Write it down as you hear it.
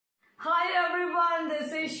Hi everyone,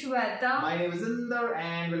 this is Shweta. My name is Inder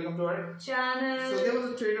and welcome to our channel. So there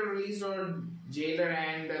was a trailer released on JAILER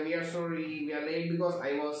and we are sorry we are late because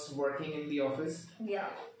I was working in the office. Yeah,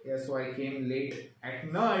 so I came late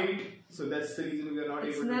at night. So that's the reason we are not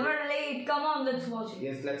able to. It's never late. Come on, let's watch it.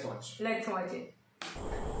 Yes, let's watch. Let's watch it.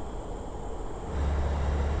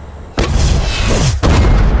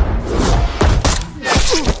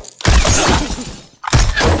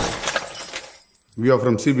 We are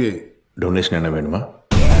from CBI. Donation என்ன வேணுமா?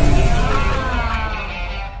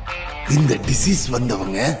 இந்த disease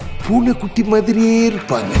வந்தவங்க பூனை குட்டி மாதிரியே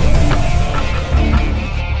இருப்பாங்க.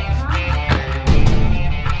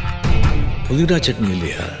 புதினா சட்னி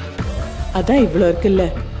இல்லையா? அதான் இவ்வளோ இருக்குல்ல,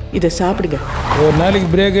 இதை சாப்பிடுங்க. ஒரு நாளைக்கு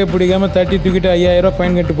பிரேக்கே பிடிக்காம தட்டி தூக்கிட்டு 5000 ரூபாய்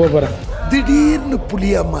ஃபைன் கட்டி போறேன். திடீர்னு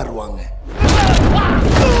புலியா மாறுவாங்க.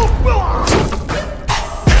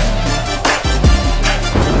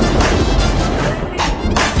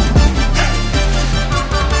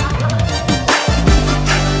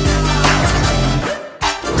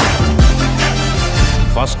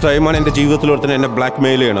 ഫസ്റ്റ് ടൈമാണ് എൻ്റെ ജീവിതത്തിൽ ഒരുത്തൻ എന്നെ ബ്ലാക്ക്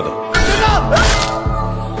മെയിൽ ചെയ്യണത്.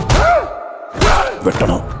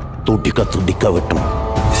 വെട്ടണം, തുടിക്ക തുടിക്ക വെട്ടണം.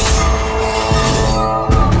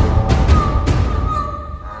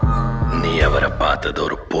 നീ അവരെ பார்த்தது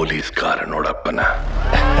ஒரு போலீஸ்காரனோடப்பன.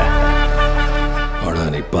 ஆனா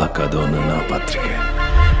நீ பார்க்காத ஒன்று நான் பார்த்துருக்கேன்.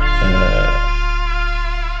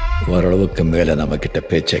 ஓரளவுக்கு மேலே நம்மக்கிட்ட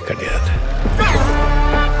பேச்சே கிடையாது.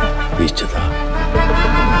 வீச்சுதான்.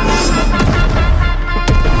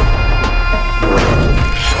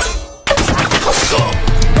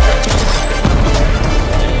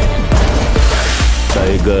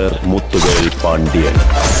 டைகர் முத்துவேல் பாண்டியன்.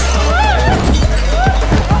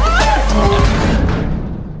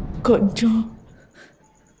 கொஞ்சம்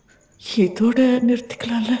இதோட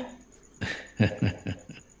நிறுத்திக்கலாம்ல.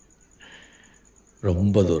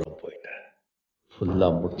 ரொம்ப தூரம் போயிட்டேன்.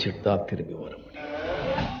 ஃபுல்லாக முடிச்சுட்டு தான் திரும்பி வர முடியும்.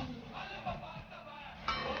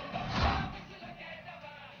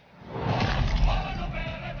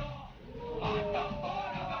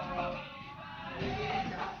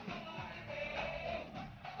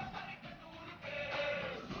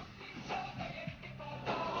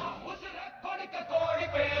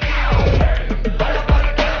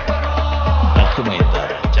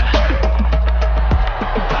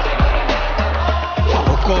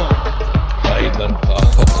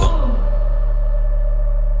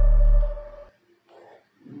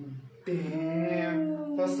 Damn.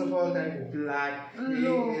 First of all, that black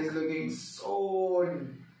thing is looking so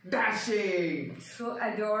dashing. So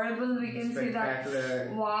adorable. We can see that.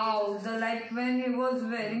 Wow, like when he was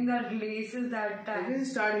wearing that laces that time. At the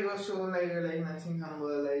start, he was so like nothing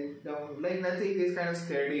humble, like down, like nothing. He's kind of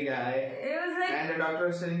scaredy guy. It was like, and the doctor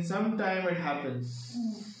was saying, sometime it happens.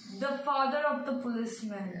 The father of the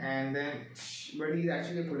policeman. And then, but he's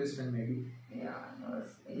actually a policeman, maybe. Yeah,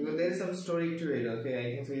 because there is some story to it. Okay, I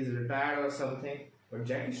think so. He's retired or something. But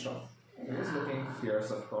Jackie Shroff, he was looking fierce,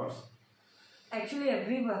 of course. Actually,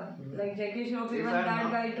 everyone like Jackie Shroff, even that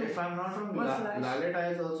guy too. If I'm not wrong, Lalita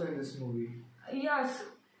is also in this movie. Yes.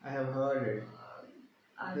 I have heard it.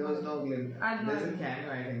 There was no glimpse. There's a cameo,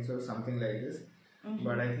 I think so, something like this.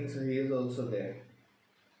 But I think so. He is also there.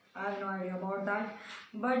 I have no idea about that,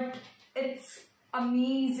 but it's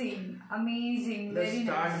amazing. Let's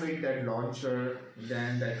start with that launcher, then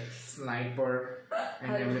that sniper,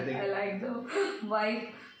 and everything. I like the wife.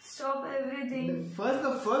 Stop everything.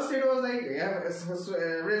 The first it was like,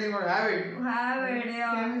 everything will have it.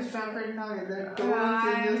 Yeah. Can you stop it now? That tone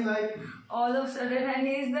changes like. All of a sudden, and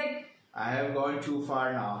he's like, I have gone too far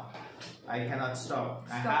now. I cannot stop.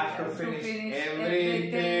 I have to finish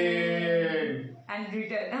everything. And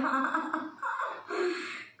return.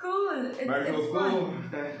 Cool. It's fun.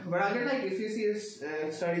 But again, like if you see his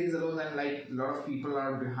studies alone, then like a lot of people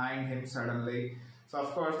are behind him suddenly. So of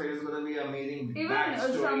course there is going to be amazing. Even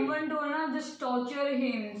someone told him just torture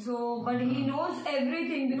him. So, but he knows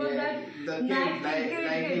everything because that the kid,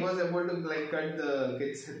 like he was able to like cut the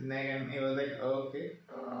kid's neck, and he was like, oh, okay,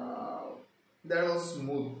 that was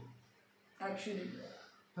smooth. Actually.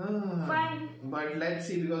 Fine. But let's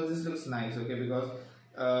see, because this looks nice, okay, because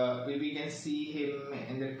we can see him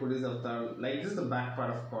in the police avatar, like this is the back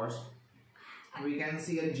part, of course. We can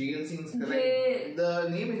see a jail scene. Like, the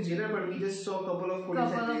name is JAILER, but we just saw a couple of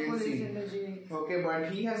police in the jail. Okay, but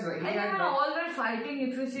he has like all were fighting.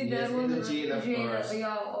 If you see, there was in the jail, of course.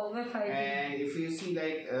 Yeah, all were fighting. And if you see,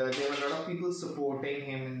 like there were a lot of people supporting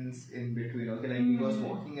him in between. Okay, like he was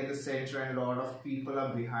walking at the center, and a lot of people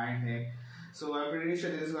are behind him. So I'm pretty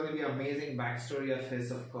sure this is going to be amazing backstory of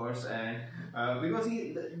his, of course, and because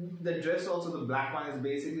the dress also, the black one, is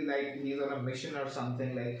basically like he's on a mission or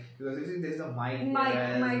something, like, because you see there's a mic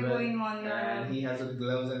going on, and he has the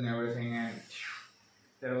gloves and everything, and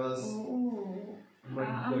there was. Ooh.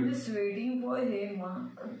 I'm just waiting for him.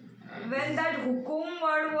 When that hukum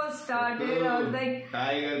word was started, I was like,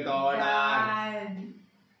 Tiger's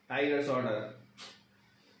order.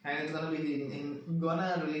 And it's gonna be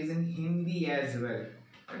gonna release in Hindi as well.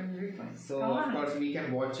 So of course we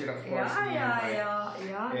can watch it, of course.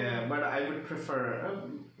 Yeah. But I would prefer.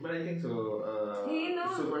 But I think so.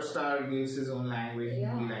 Superstar gives his own language,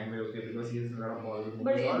 Hindi language, okay, because he has a lot of Bollywood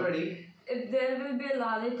movies already. If there will be a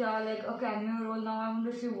Lalita, like a cameo role, now I want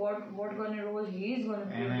to see what kind of role he is going to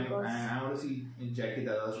play. And I want to see Jackie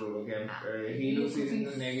Dada's role again. He looks in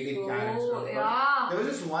the negative character. Yeah. There was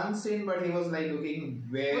just one scene, but he was like looking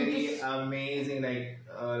very amazing, like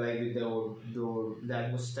with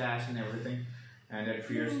that mustache and everything, and that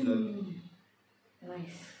fierce look.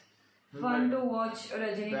 Nice. Fun to watch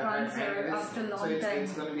Rajinikanth after a long time.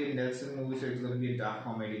 It's going to be a Nelson movie, so it's going to be a dark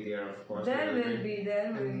comedy there, of course. There will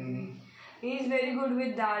be. He's very good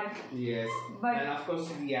with that. Yes. And of course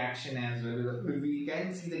the action as well. We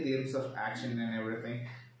can see the glimpse of action and everything.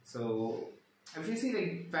 So if you see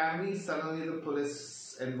like family, suddenly the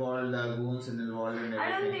police involved, goons involved and everything.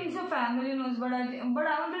 I don't think so family knows, but I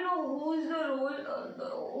want to know who is the role,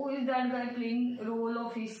 who is that guy playing role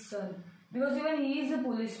of his son. Because even he is a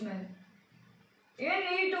policeman. Even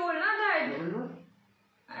he told that. Double role?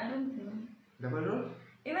 I don't know. Double role?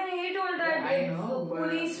 Even he told that I know,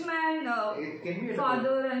 policeman, it can be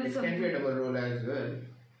father and something. It can be a double role as well.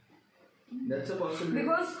 That's a possibility.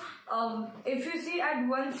 Because if you see at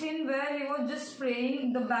one scene where he was just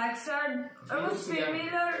spraying the backside, it was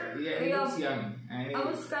similar. Yeah, he looks young. And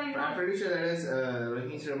I'm pretty sure that is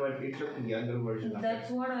Rakesh, but it looked a younger version of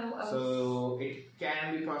That's what I was. So it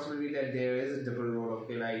can be possibility that there is a double role.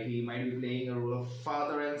 Okay, like he might be playing a role of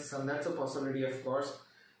father and son. That's a possibility, of course.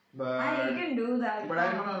 But he can do that. But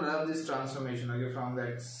I'm gonna love this transformation. Okay, from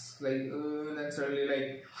that like then suddenly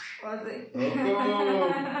like was it?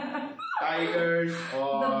 Tigers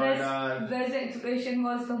or the best expression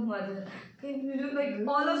was the mother. Like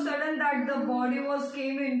all of a sudden that the body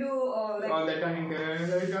came into like all the time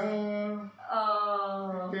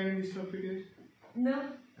can we stop it? No.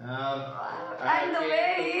 And the way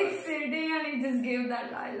he's sitting and he just gave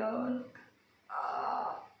that dialogue.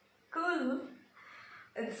 Cool.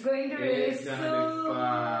 It's going to release soon. It's gonna be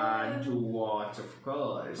fun to watch, of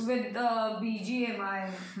course. With the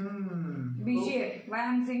BGMI. BGM. Why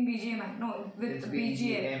I'm saying BGMI? No, with it's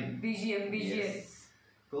BGM. BGM. Yes.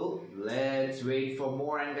 Cool. Let's wait for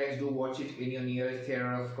more, and guys, do watch it in your nearest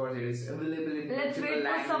theater. Of course, it is available in Let's wait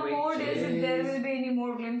for some more days if there will be any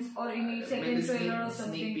more glimpse or any second trailer or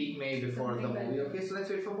something. Sneak peek maybe before the movie. Okay, so let's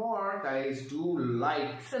wait for more. Guys, do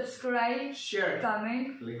like, subscribe, share,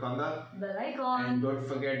 comment, click on the bell icon, and don't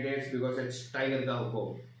forget dates because it's Tiger Ka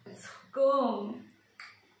Hukum. It's hukum.